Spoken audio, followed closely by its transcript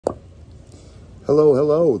Hello,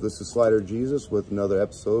 hello. This is Slider Jesus with another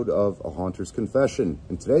episode of A Haunter's Confession.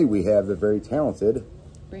 And today we have the very talented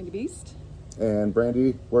Brandi Beast. And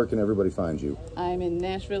Brandi, where can everybody find you? I'm in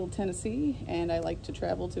Nashville, Tennessee, and I like to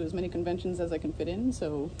travel to as many conventions as I can fit in.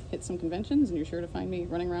 So hit some conventions and you're sure to find me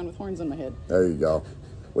running around with horns on my head. There you go.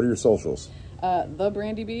 What are your socials? The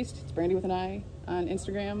Brandi Beast. It's Brandi with an I on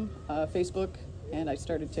Instagram, Facebook, and I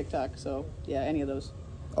started TikTok. So yeah, any of those.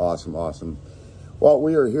 Awesome, awesome. Well,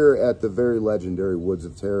 we are here at the very legendary Woods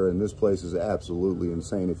of Terror, and this place is absolutely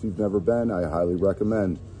insane. If you've never been, I highly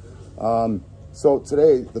recommend. So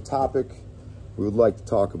today, the topic we would like to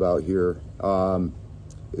talk about here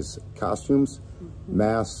is costumes,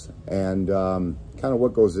 masks, and kind of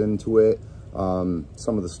what goes into it. Some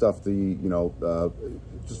of the stuff,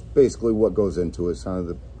 just basically what goes into it, kind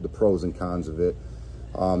of the pros and cons of it.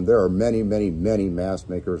 There are many, many, many mask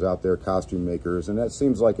makers out there, costume makers, and that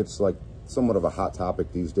seems like it's like somewhat of a hot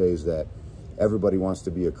topic these days, that everybody wants to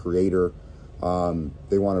be a creator.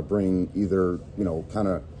 They want to bring either, kind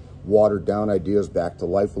of watered down ideas back to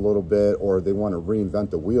life a little bit, or they want to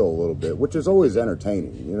reinvent the wheel a little bit, which is always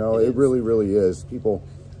entertaining. It really, really is. People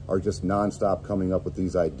are just nonstop coming up with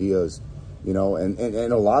these ideas, and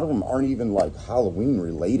a lot of them aren't even like Halloween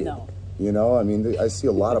related. No. I mean, I see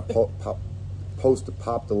a lot of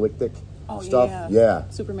post-apocalyptic stuff. Yeah.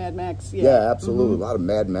 Super Mad Max. Yeah, absolutely. A lot of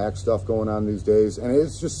Mad Max stuff going on these days, and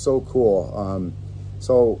it's just so cool.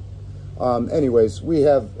 Anyways, we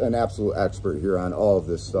have an absolute expert here on all of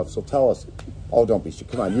this stuff. So tell us. Oh, don't be shy.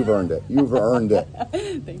 Come on, you've earned it. You've earned it.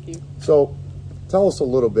 Thank you. So tell us a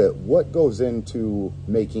little bit, what goes into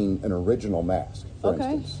making an original mask, for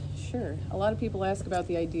instance? Sure. A lot of people ask about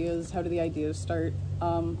the ideas. How do the ideas start?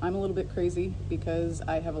 I'm a little bit crazy because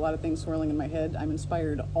I have a lot of things swirling in my head. I'm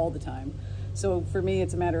inspired all the time. So for me,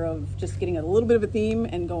 it's a matter of just getting a little bit of a theme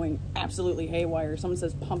and going absolutely haywire. Someone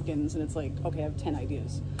says pumpkins and it's like, okay, I have 10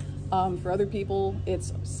 ideas. For other people,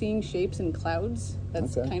 it's seeing shapes in clouds.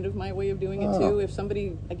 That's kind of my way of doing it too. If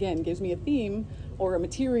somebody, again, gives me a theme or a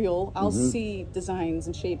material, I'll see designs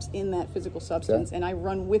and shapes in that physical substance, and I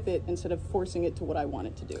run with it instead of forcing it to what I want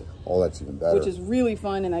it to do. Oh, that's even better. Which is really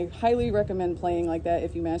fun, and I highly recommend playing like that.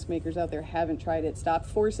 If you mask makers out there haven't tried it, stop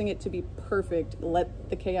forcing it to be perfect.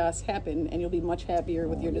 Let the chaos happen, and you'll be much happier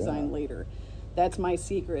with your design later. That's my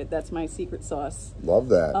secret. That's my secret sauce. Love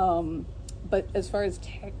that. But as far as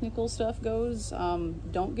technical stuff goes,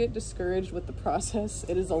 don't get discouraged with the process.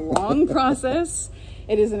 It is a long process.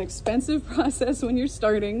 It is an expensive process when you're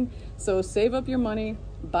starting. So save up your money,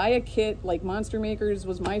 buy a kit. Like Monster Makers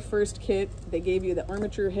was my first kit. They gave you the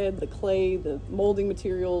armature head, the clay, the molding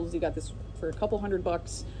materials. You got this for a couple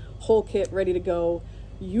 $100, whole kit ready to go.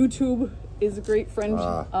 YouTube is a great friend.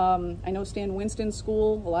 I know Stan Winston's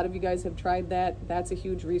school. A lot of you guys have tried that. That's a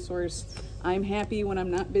huge resource. I'm happy when I'm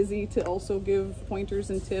not busy to also give pointers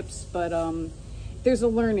and tips, but there's a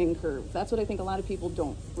learning curve. That's what I think a lot of people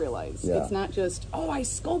don't realize. It's not just, oh, I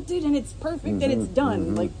sculpted and it's perfect and it's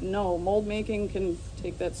done. Like, no, mold making can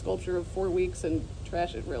take that sculpture of 4 weeks and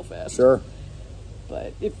trash it real fast. Sure.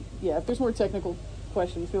 But if there's more technical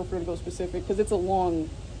questions, feel free to go specific, because it's a long...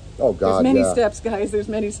 Oh, God, there's many steps, guys. There's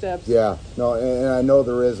many steps. Yeah. No, and I know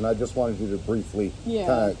there is, and I just wanted you to briefly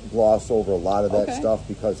kind of gloss over a lot of that stuff,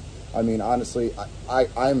 because, I mean, honestly,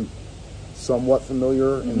 I'm somewhat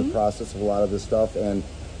familiar in the process of a lot of this stuff, and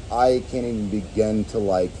I can't even begin to,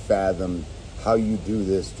 like, fathom how you do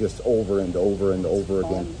this just over and over and over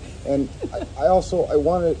again. And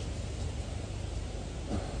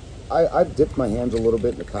I've dipped my hands a little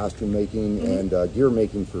bit into costume making and gear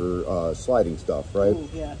making for sliding stuff, right? Ooh,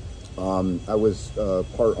 yeah. I was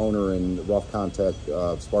part owner in Rough Contact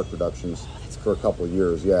Spark Productions for a couple of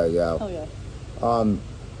years. Yeah. Hell yeah.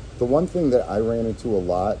 The one thing that I ran into a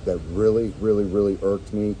lot that really, really, really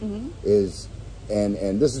irked me is,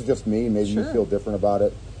 and this is just me, maybe you feel different about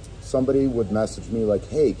it, somebody would message me like,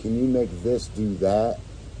 hey, can you make this, do that?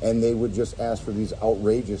 And they would just ask for these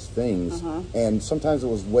outrageous things. And sometimes it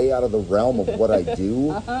was way out of the realm of what I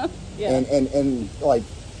do. And like,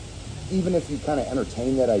 even if you kind of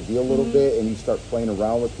entertain that idea a little bit and you start playing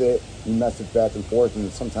around with it, you message back and forth,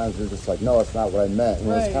 and sometimes you're just like, no, that's not what I meant.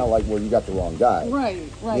 And it's kind of like, well, you got the wrong guy. Right.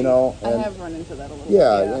 You know? I have run into that a little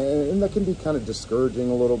bit. And that can be kind of discouraging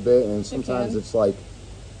a little bit, and sometimes it's like,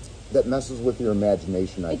 that messes with your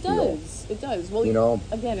imagination, I feel. It does. Well,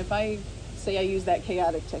 again, if I say I use that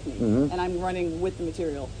chaotic technique and I'm running with the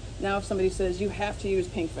material, now if somebody says, you have to use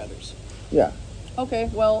pink feathers. Yeah. Okay,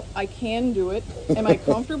 well, I can do it. Am I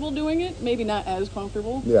comfortable doing it? Maybe not as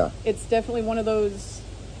comfortable. Yeah. It's definitely one of those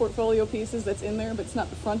portfolio pieces that's in there, but it's not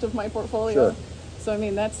the front of my portfolio. So I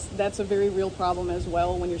mean, that's a very real problem as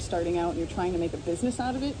well when you're starting out and you're trying to make a business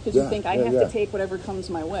out of it, because you think I have to take whatever comes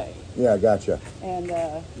my way. Yeah, gotcha. And You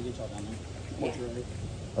can talk down there.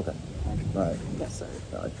 yeah. Okay. All right. Yes, sir.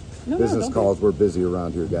 All right. No, Business don't calls. We're busy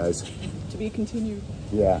around here, guys. To be continued.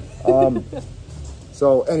 Yeah.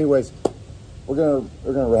 So, anyways, we're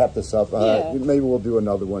gonna wrap this up. Yeah. Maybe we'll do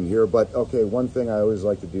another one here. But okay, one thing I always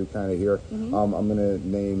like to do, kind of here. I'm gonna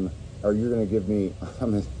name, or you're gonna give me.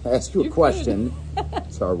 I'm gonna ask you a question.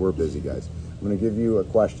 Sorry, we're busy, guys. I'm gonna give you a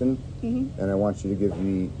question, and I want you to give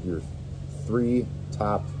me your 3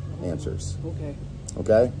 top answers. Okay.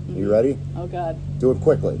 Okay? You ready? Oh God. Do it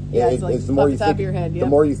quickly. Yeah, it's like the more off you the top think, of your head. the Yep.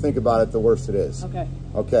 more you think about it, the worse it is. Okay.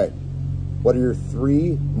 Okay. What are your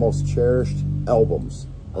 3 most cherished albums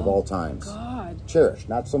of all times? God. Cherished,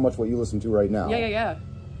 not so much what you listen to right now. Yeah.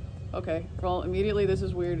 Okay. Well, immediately this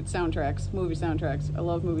is weird. It's soundtracks, movie soundtracks. I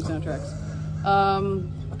love movie soundtracks.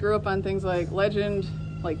 Grew up on things like Legend,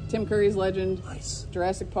 like Tim Curry's Legend, Nice.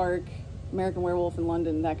 Jurassic Park, American Werewolf in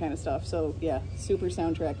London, that kind of stuff. So yeah, super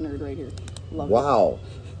soundtrack nerd right here. Love it. Wow.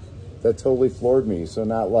 That totally floored me. So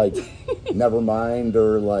not like Nevermind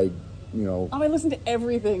or like, you know. Oh, I listened to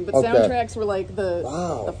everything, but Okay. soundtracks were like the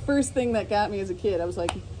Wow. first thing that got me as a kid. I was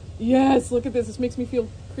like, yes, look at this. This makes me feel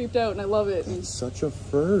creeped out, and I love it. And Such a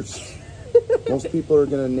first. Most people are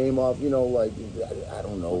going to name off, you know, like, I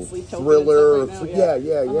don't know, Sleep Token and Thriller. stuff right now,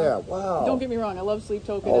 Yeah. Wow. don't get me wrong, I love Sleep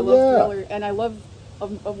Token, Oh, I love yeah. Thriller, and I love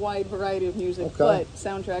a wide variety of music, Okay. but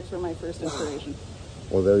soundtracks were my first inspiration.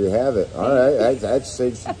 Well, there you have it. All right. I'd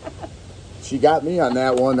say she got me on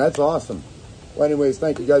that one. That's awesome. Well, anyways,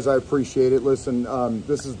 thank you guys. I appreciate it. Listen,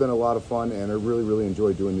 this has been a lot of fun, and I really, really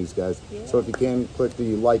enjoy doing these guys. Yeah. So if you can, click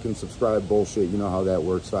the like and subscribe bullshit. You know how that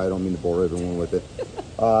works. So I don't mean to bore everyone with it.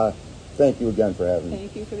 Thank you again for having me.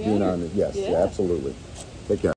 Thank you for the being honor. on it. Yes, Yeah. absolutely. Take care.